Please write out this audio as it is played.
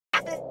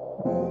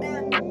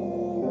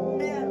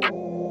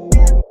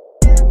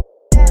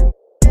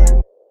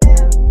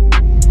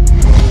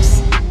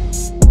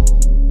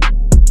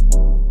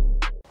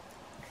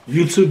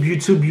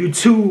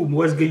YouTube.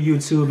 What's good,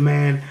 YouTube,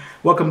 man?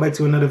 Welcome back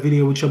to another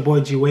video with your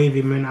boy G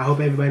Wavy, man. I hope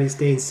everybody's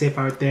staying safe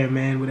out there,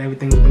 man, with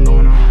everything that's been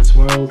going on in this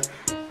world.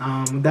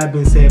 With that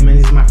being said, man,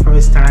 this is my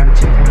first time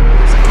checking out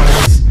this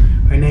artist.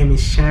 Her name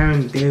is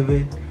Shirin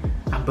David.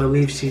 I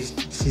believe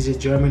she's a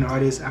German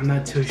artist. I'm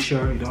not too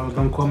sure.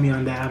 Don't quote me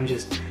on that. I'm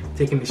just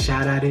taking a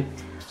shot at it.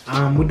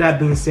 With that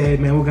being said,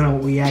 man, we're gonna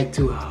react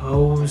to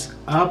HOE'S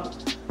Up,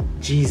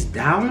 G's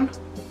Down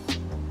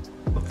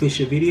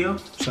official video.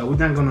 So we're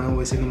not gonna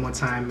waste any more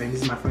time, man.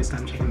 This is my first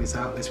time checking this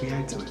out. Let's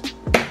react to it.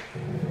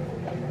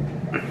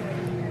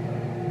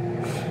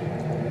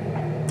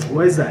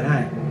 Where's that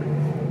at?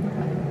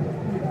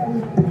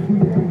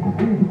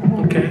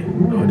 Okay.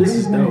 Oh, this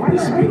is dope.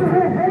 This is beautiful.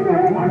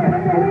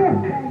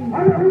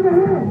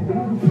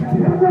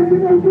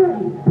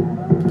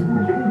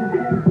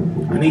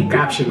 I need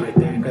caption right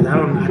there because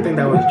I think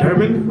that was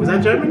German. Was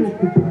that German?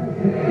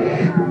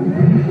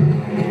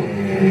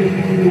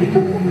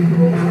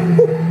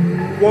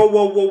 Whoa.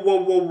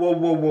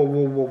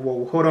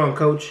 Hold on,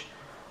 coach.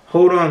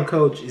 Hold on,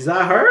 coach. Is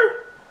that her?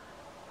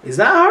 Is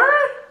that her?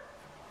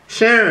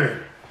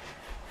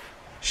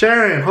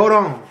 Shirin, hold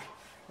on.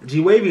 G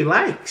Wavy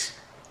likes.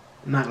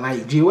 Not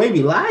like G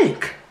Wavy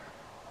like.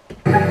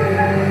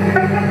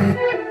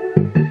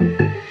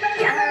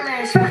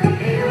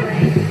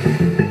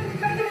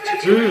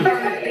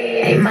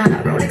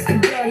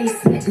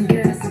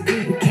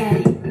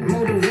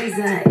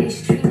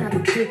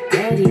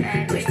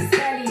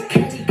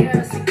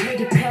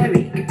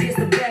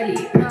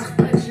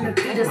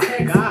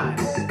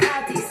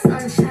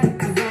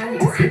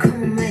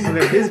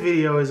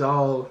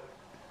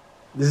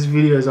 This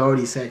video is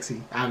already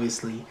sexy,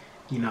 obviously.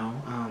 We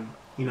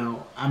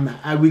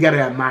gotta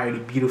admire the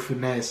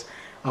beautifulness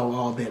of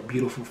all the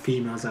beautiful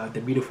females out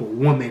there, beautiful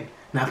women,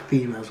 not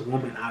females,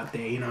 women out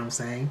there. You know what I'm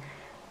saying?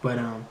 But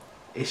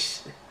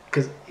is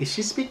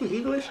she speaking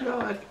English, yo?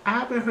 I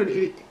haven't heard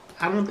it.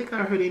 I don't think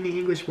I heard any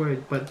English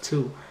word, but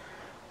two.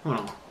 Hold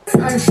on.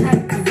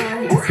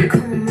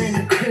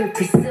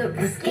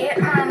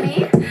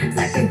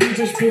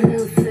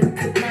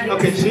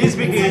 Okay, she's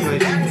speaking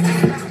English.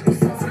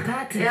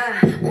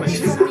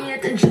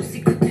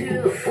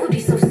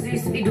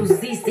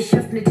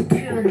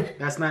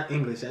 That's not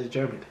English, that's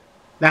German.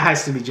 That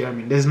has to be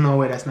German. There's no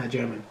way that's not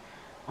German.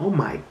 Oh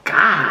my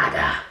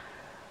god.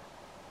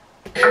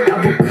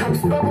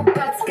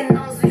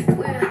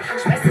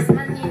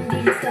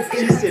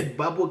 She said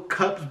bubble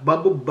cups,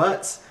 bubble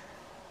butts.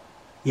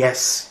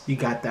 Yes, you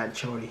got that,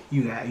 shorty.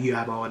 You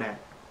have all that.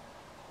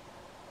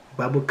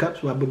 Bubble cups,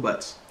 bubble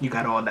butts. You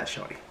got all that,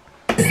 shorty.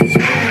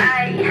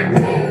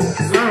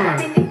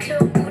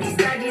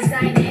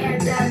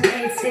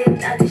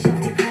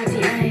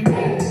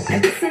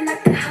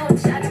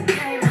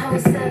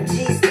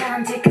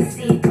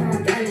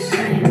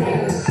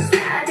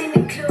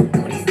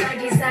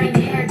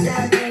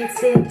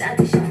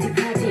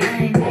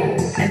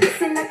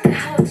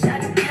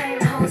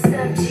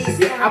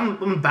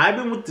 I'm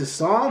vibing with the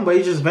song, but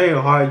it's just very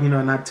hard,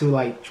 not to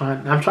like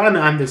I'm trying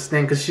to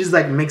understand because she's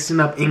like mixing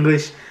up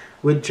English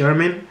with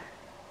German.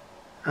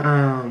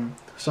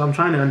 So I'm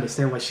trying to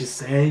understand what she's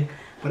saying,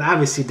 but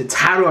obviously the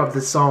title of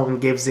the song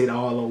gives it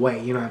all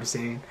away. You know what I'm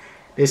saying?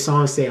 This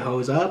song said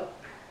 "HOE'S Up,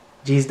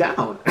 G's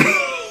Down."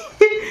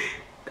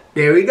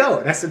 There we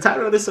go. That's the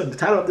title of the song. The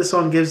title of the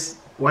song gives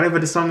whatever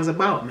the song is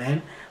about,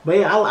 man. But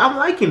yeah, I'm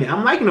liking it.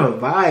 I'm liking her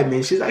vibe,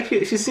 man.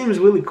 She seems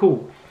really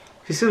cool.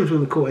 She seems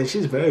really cool, and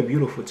she's very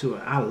beautiful too.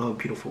 I love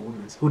beautiful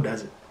women. Who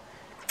doesn't?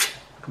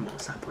 Come on,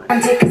 stop playing.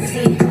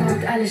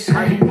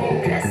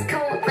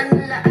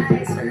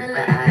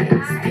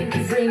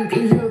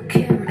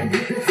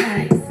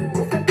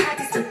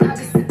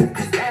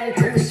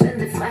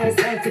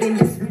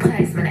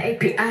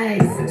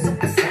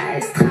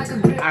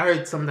 I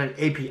heard something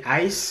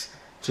APIs,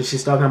 so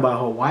she's talking about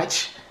her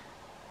watch.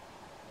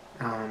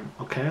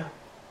 Okay.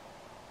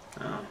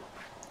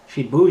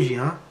 She bougie,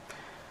 huh?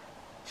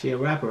 She a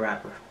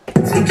rapper.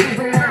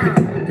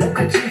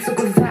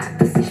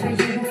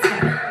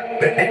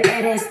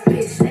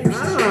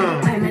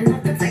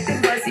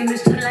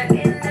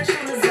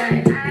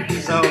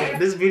 So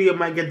this video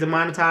might get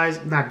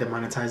demonetized. Not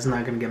demonetized. It's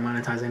not gonna get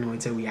monetized anyway.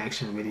 It's a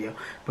reaction video.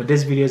 But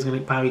this video is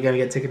probably gonna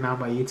get taken out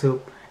by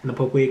YouTube.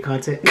 Inappropriate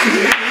content.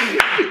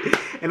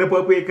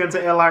 Inappropriate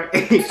content. LR.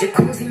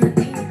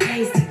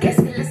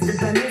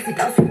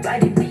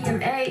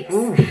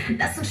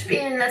 Lass uns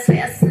spielen, als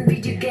wär's ein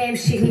Videogame.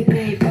 Shiggy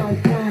Babe,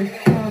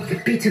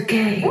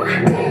 B2K.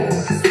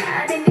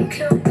 In den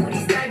Club, Booty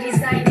Star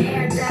Design,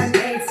 Hair done,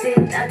 AIDS it,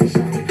 lad dich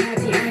auf die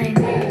Party ein.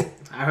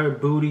 I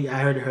heard booty, I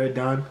heard her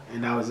done,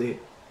 and that was it.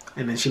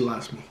 And then she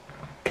lost me.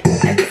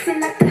 Ein bisschen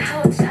nackte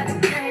Haut, schade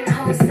kein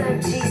Haus,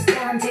 G's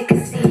down, take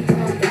a seat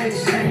und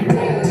alles schein.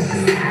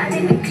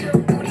 In den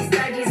Club, Booty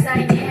Star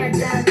Design, Hair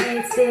done,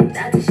 AIDS it,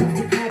 lad dich auf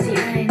die Party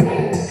ein.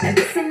 Ein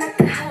bisschen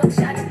nackte Haut,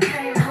 schade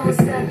kein Haus,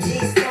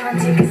 G's down,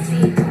 take a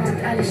seat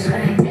und alles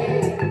schein.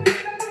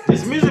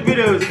 This music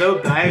video is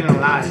dope, I ain't gonna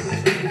lie.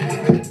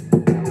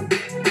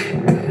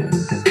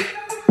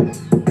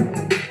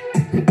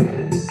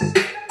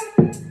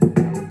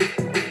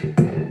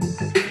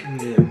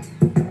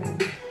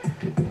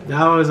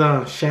 That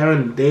was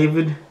Sharon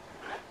David.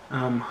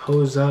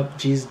 HOE'S Up,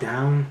 G's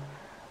Down.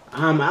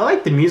 I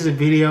like the music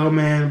video,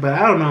 man, but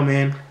I don't know,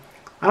 man.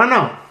 I don't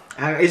know.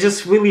 It's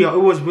just really,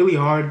 it was really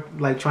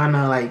hard, like trying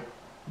to like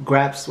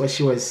grasp what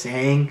she was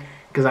saying,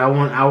 because I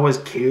was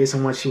curious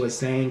on what she was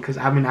saying, because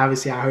I mean,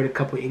 obviously I heard a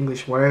couple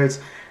English words,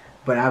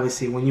 but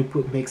obviously when you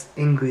put mixed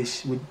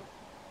English with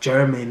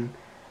German,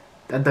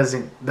 that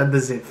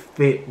doesn't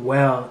fit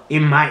well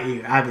in my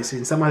ear. Obviously,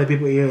 in some other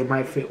people's ear, it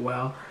might fit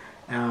well.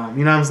 You know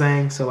what I'm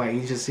saying? So like,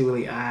 you just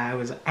really, I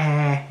was you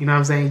know what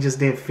I'm saying? It just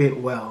didn't fit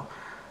well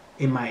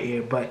in my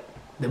ear. But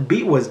the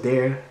beat was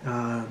there.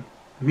 The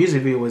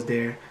music video was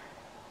there.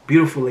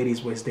 Beautiful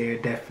Ladies was there.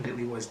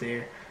 Definitely was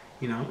there.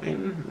 You know,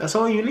 and that's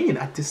all you need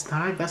at this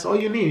time. That's all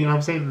you need. You know what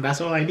I'm saying?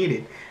 That's all I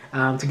needed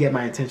to get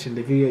my attention.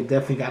 The video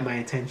definitely got my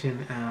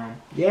attention.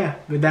 Yeah.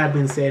 With that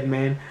being said,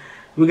 man,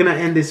 we're gonna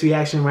end this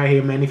reaction right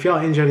here, man. If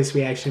y'all enjoy this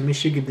reaction, make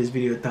sure you give this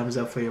video a thumbs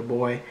up for your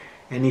boy.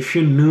 And if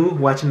you're new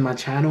watching my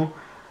channel,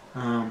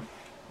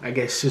 I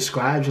guess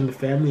subscribe, join the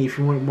family. If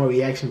you want more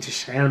reaction to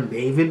Sharon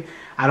David,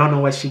 I don't know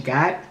what she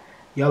got.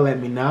 Y'all let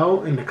me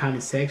know in the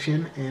comment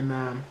section.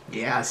 And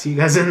yeah, I'll see you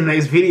guys in the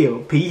next video.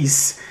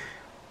 Peace.